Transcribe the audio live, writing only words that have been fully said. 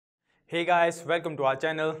Hey guys, welcome to our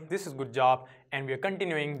channel. This is Gurjap and we are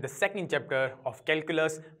continuing the second chapter of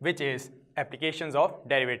calculus, which is applications of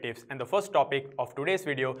derivatives. And the first topic of today's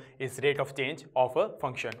video is rate of change of a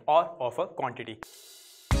function or of a quantity.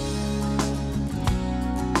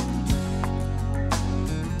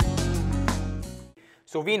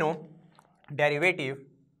 So we know derivative,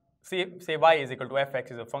 say y is equal to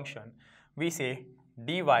fx is a function. We say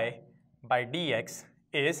dy by dx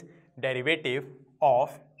is derivative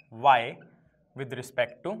of y with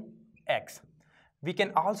respect to x. We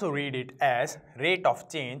can also read it as rate of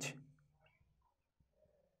change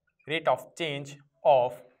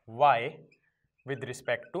of y with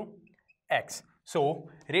respect to x. So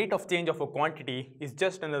rate of change of a quantity is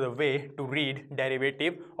just another way to read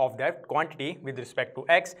derivative of that quantity with respect to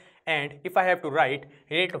x. And if I have to write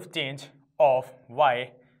rate of change of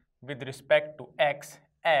y with respect to x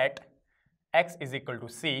at x is equal to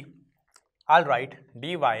c, I'll write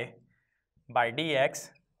dy by dx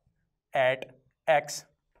at x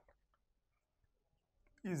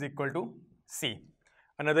is equal to c.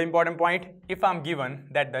 Another important point, if I'm given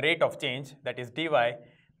that the rate of change, that is dy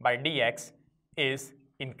by dx, is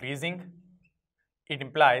increasing, it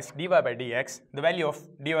implies dy by dx, the value of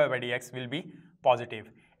dy by dx will be positive.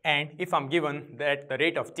 And if I'm given that the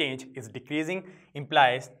rate of change is decreasing,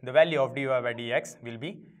 implies the value of dy by dx will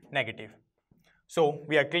be negative. So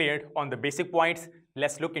we are cleared on the basic points.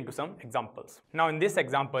 Let's look into some examples. Now in this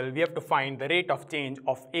example, we have to find the rate of change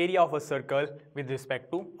of area of a circle with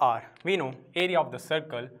respect to r. We know area of the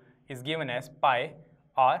circle is given as pi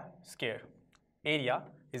r square. Area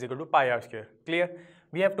is equal to pi r square. Clear?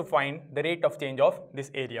 We have to find the rate of change of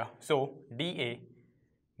this area. So dA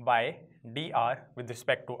by dr with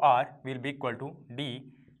respect to r will be equal to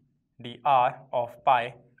dr of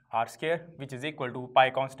pi r square, which is equal to pi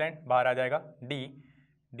constant bahar aa jayega,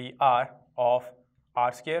 dr of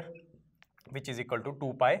r square, which is equal to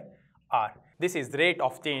 2 pi r. This is the rate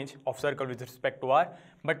of change of circle with respect to r,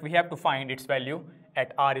 but we have to find its value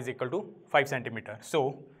at r is equal to 5 centimeter.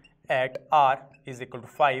 So at r is equal to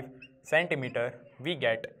 5 centimeter, we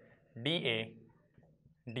get dA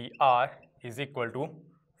dr is equal to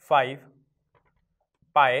 5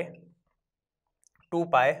 pi 2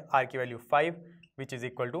 pi r की value 5, which is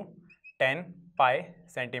equal to 10 pi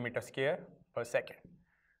centimeter square per second.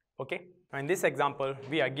 Okay. Now in this example,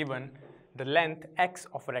 we are given the length x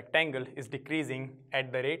of a rectangle is decreasing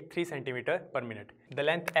at the rate 3 centimeter per minute. The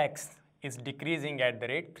length x is decreasing at the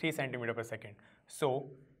rate 3 centimeter per second.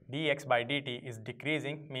 So dx by dt is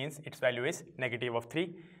decreasing, means its value is negative of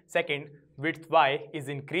 3. Second, width y is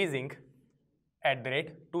increasing at the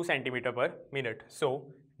rate 2 centimeter per minute.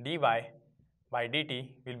 So dy by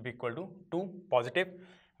dt will be equal to 2 positive.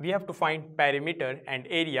 We have to find perimeter and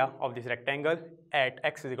area of this rectangle at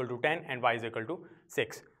x is equal to 10 and y is equal to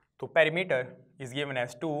 6. So perimeter is given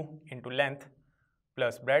as 2 into length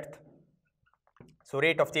plus breadth. So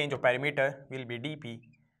rate of change of perimeter will be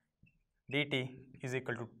dt is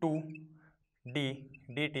equal to 2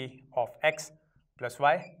 dt of x plus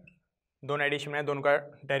y. दोनों addition में दोनों का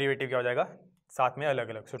derivative क्या हो जाएगा, साथ में अलग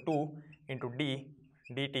अलग. So 2 into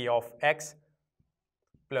dt of x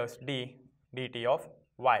plus dt of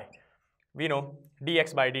y. We know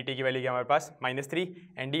dx by dt की वैल्यू क्या हमारे पास -3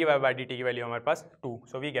 and dy by dt की वैल्यू हमारे पास 2.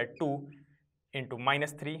 So we get 2 into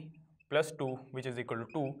 -3 plus 2, which is equal to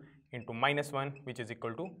 2 into -1, which is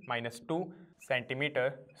equal to -2 centimeter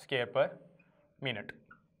square per minute.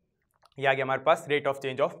 ये आ गया हमारे पास rate of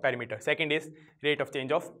change of perimeter. Second is rate of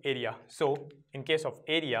change of area. So in case of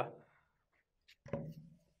area,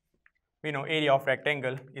 we know area of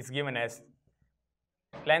rectangle is given as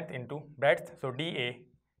length into breadth. So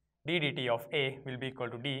ddt of a will be equal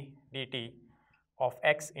to dt of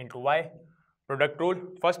x into y. Product rule,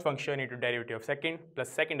 first function into derivative of second plus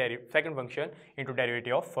second function into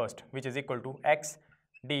derivative of first, which is equal to x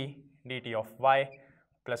dt of y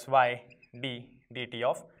plus y dt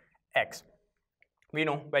of x. We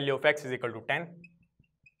know value of x is equal to 10,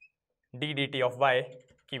 dt of y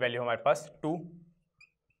की value हमारे पास 2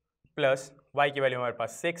 plus y की value हमारे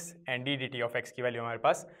पास 6 and ddt of x की value हमारे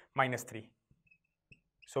पास -3.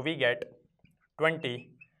 So we get 20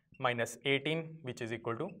 minus 18, which is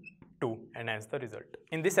equal to 2, and hence the result.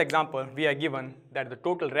 In this example, we are given that the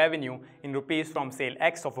total revenue in rupees from sale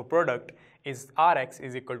x of a product is rx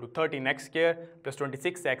is equal to 13x square plus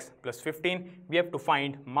 26x plus 15. We have to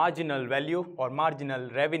find marginal value or marginal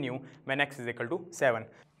revenue when x is equal to 7.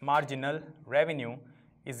 Marginal revenue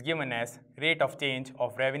is given as rate of change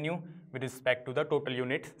of revenue with respect to the total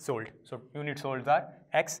units sold. So units sold are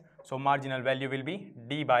x. So marginal value will be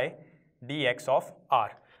d by dx of r.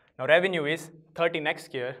 Now revenue is 13x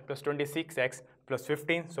square plus 26x plus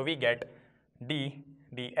 15. So we get d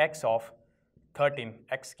dx of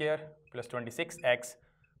 13x square plus 26x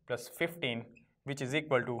plus 15, which is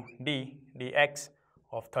equal to d dx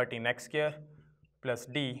of 13x square plus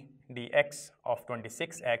d dx of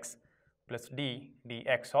 26x plus d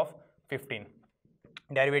dx of 15.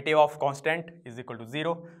 Derivative of constant is equal to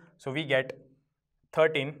 0. So we get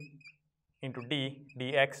 13 into d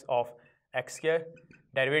dx of x square.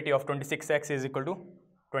 Derivative of 26x is equal to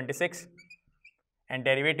 26, and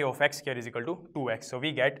derivative of x square is equal to 2x. So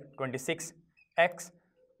we get 26x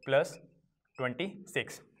plus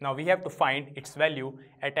 26. Now we have to find its value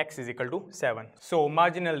at x is equal to 7. So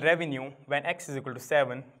marginal revenue when x is equal to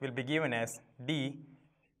 7 will be given as d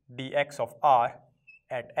dx of r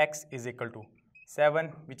at x is equal to 7,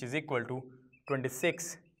 which is equal to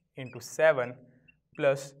 26 into 7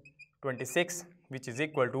 plus 26, which is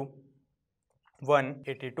equal to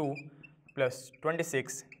 182 plus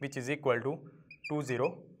 26, which is equal to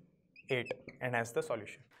 208, and hence the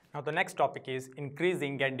solution. Now the next topic is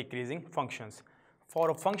increasing and decreasing functions. For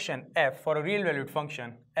a function f, for a real valued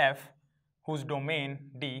function f whose domain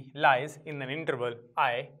D lies in an interval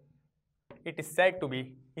I, it is said to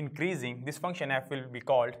be increasing. This function f will be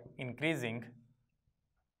called increasing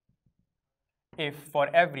if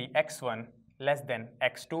for every x1 less than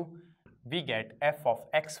x2 we get f of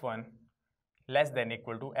x1 less than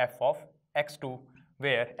equal to f of x2,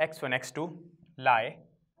 where x1, x2 lie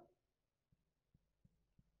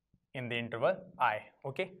in the interval I.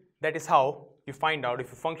 Okay, that is how you find out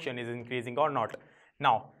if a function is increasing or not.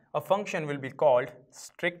 Now a function will be called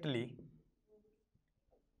strictly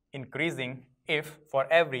increasing if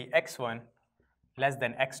for every x1 less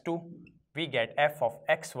than x2 we get f of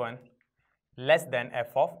x1 less than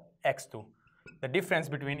f of x2. The difference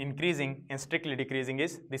between increasing and strictly decreasing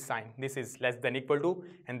is this sign. This is less than equal to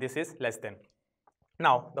and this is less than.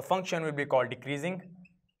 Now the function will be called decreasing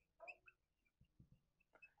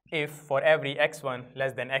if for every x1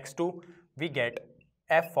 less than x2 we get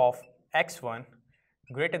f of x1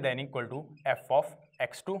 greater than equal to f of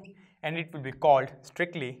x2, and it will be called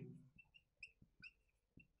strictly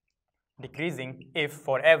decreasing if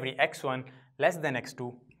for every x1 less than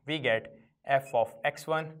x2 we get f of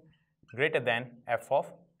x1 greater than f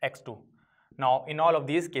of x2. Now in all of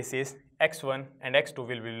these cases x1 and x2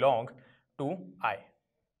 will belong to I.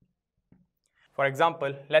 For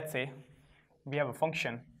example, let's say we have a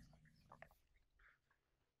function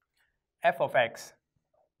f of x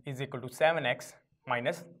is equal to 7x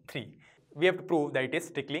minus 3. We have to prove that it is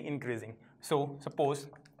strictly increasing. So suppose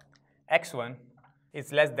x1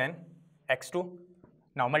 is less than x2.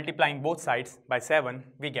 Now multiplying both sides by 7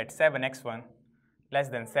 we get 7x1 less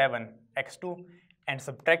than 7x2, and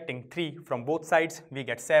subtracting 3 from both sides we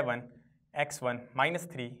get 7x1 minus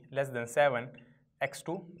 3 less than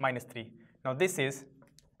 7x2 minus 3. Now this is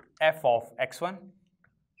f of x1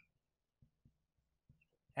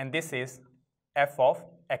 and this is f of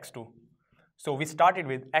x2. So we started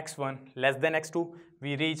with x1 less than x2,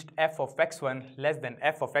 we reached f of x1 less than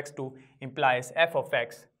f of x2, implies f of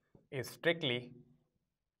x is strictly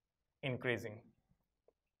increasing.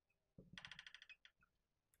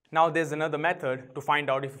 Now there's another method to find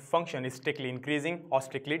out if a function is strictly increasing or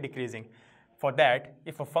strictly decreasing. For that,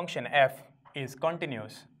 if a function f is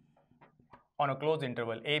continuous on a closed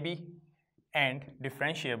interval ab and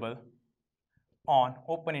differentiable on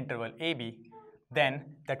open interval ab, then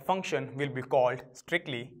that function will be called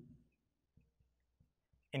strictly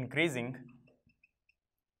increasing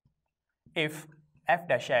if f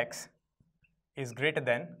dash x is greater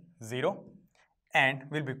than 0, and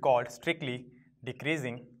will be called strictly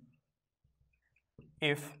decreasing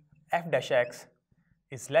if f dash x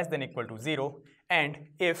is less than equal to 0, and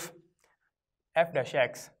if f dash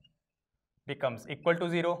x becomes equal to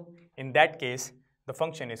 0, in that case the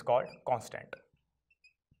function is called constant.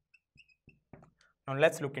 Now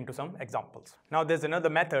let's look into some examples. Now there's another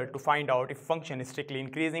method to find out if a function is strictly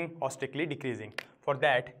increasing or strictly decreasing. For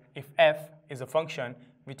that, if f is a function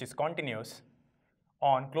which is continuous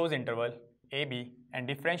on closed interval ab and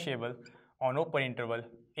differentiable on open interval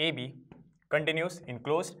ab, continuous in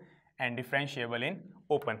closed and differentiable in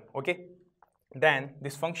open, okay, then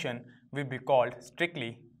this function will be called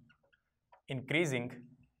strictly increasing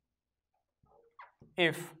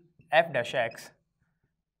if f dash x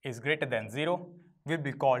is greater than 0, will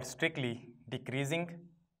be called strictly decreasing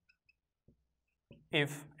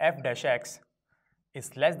if f dash x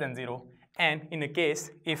is less than 0, and in a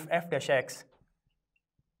case if f dash x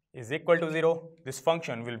is equal to 0, this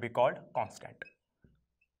function will be called constant.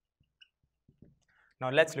 Now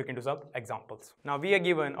let's look into some examples. Now we are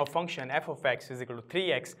given a function f of x is equal to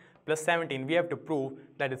 3x plus 17. We have to prove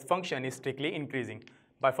that this function is strictly increasing.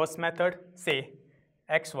 By first method, say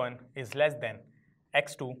x1 is less than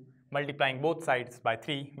x2, multiplying both sides by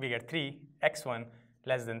 3, we get 3, x1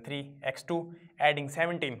 less than 3, x2, adding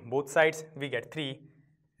 17 both sides, we get 3,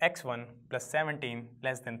 x1 plus 17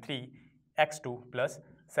 less than 3, x2 plus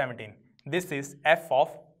 17. This is f of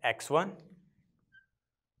x1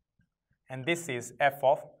 and this is f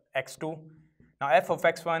of x2. Now f of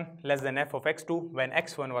x1 less than f of x2 when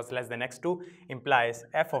x1 was less than x2 implies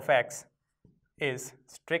f of x is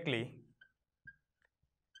strictly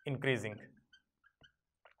increasing.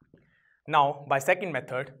 Now by second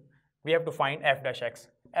method we have to find f dash x.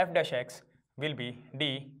 F dash x will be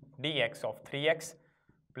d dx of 3x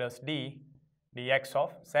plus d dx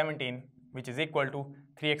of 17 which is equal to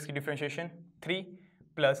 3x की differentiation 3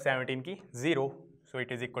 plus 17 की 0, so it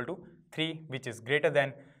is equal to 3 which is greater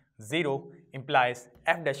than 0 implies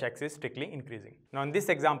f dash x is strictly increasing. Now in this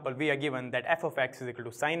example we are given that f of x is equal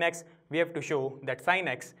to sin x. We have to show that sin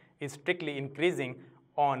x is strictly increasing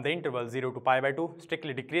on the interval 0 to pi by 2,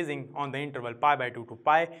 strictly decreasing on the interval pi by 2 to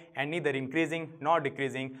pi, and neither increasing nor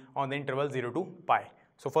decreasing on the interval 0 to pi.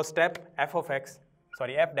 So first step f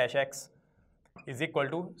dash x is equal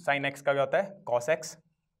to sin x का क्या होता है cos x.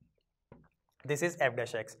 This is f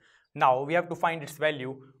dash x. Now we have to find its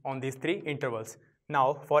value on these three intervals.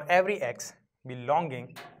 Now for every x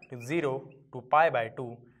belonging to 0 to pi by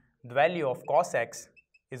 2, the value of cos x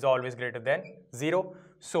is always greater than 0.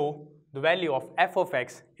 So the value of f of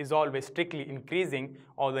x is always strictly increasing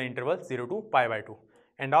on the interval 0 to pi by 2.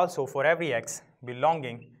 And also for every x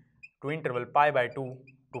belonging to interval pi by 2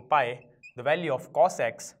 to pi, the value of cos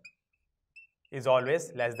x is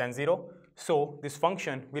always less than 0. So this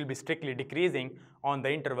function will be strictly decreasing on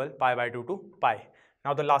the interval pi by 2 to pi.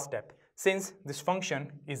 Now the last step, since this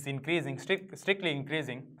function is increasing, strictly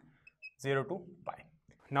increasing 0 to pi.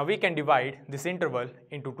 Now we can divide this interval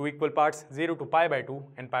into two equal parts, 0 to pi by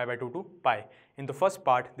 2 and pi by 2 to pi. In the first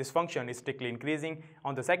part, this function is strictly increasing.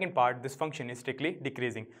 On the second part, this function is strictly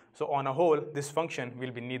decreasing. So on a whole, this function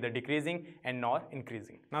will be neither decreasing and nor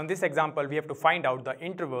increasing. Now in this example, we have to find out the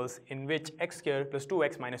intervals in which x square plus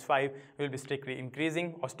 2x minus 5 will be strictly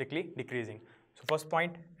increasing or strictly decreasing. So first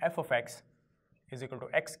point, f of x is equal to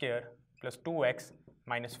x square plus 2x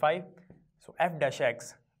minus 5. So f dash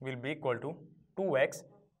x will be equal to 2x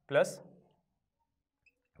plus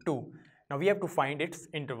 2. Now we have to find its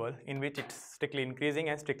interval in which it's strictly increasing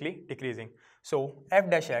and strictly decreasing. So f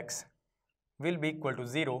dash x will be equal to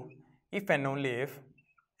 0 if and only if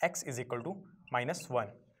x is equal to minus 1.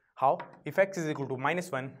 How? If x is equal to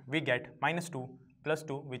minus 1, we get minus 2 plus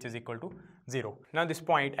 2 which is equal to 0. Now this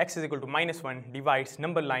point x is equal to minus 1 divides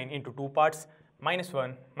number line into two parts, minus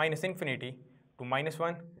 1 minus infinity to minus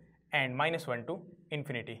 1 and minus 1 to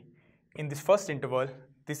infinity. In this first interval,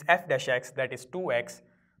 this f dash x, that is 2x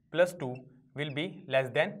plus 2, will be less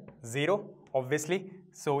than 0 obviously.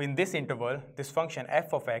 So in this interval, this function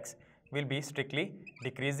f of x will be strictly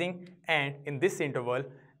decreasing, and in this interval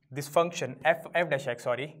this function f dash x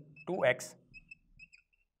 2x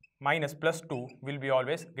minus plus 2 will be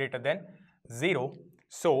always greater than 0.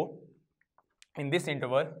 So in this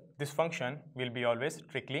interval this function will be always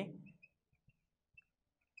strictly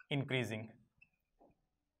increasing.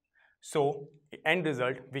 So end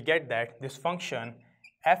result, we get that this function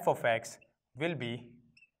f of x will be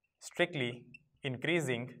strictly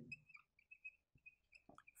increasing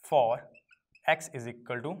for x is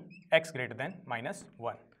equal to x greater than minus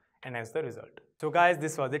 1, and as the result. So guys,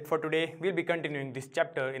 this was it for today. We'll be continuing this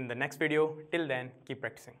chapter in the next video. Till then, keep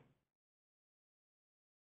practicing.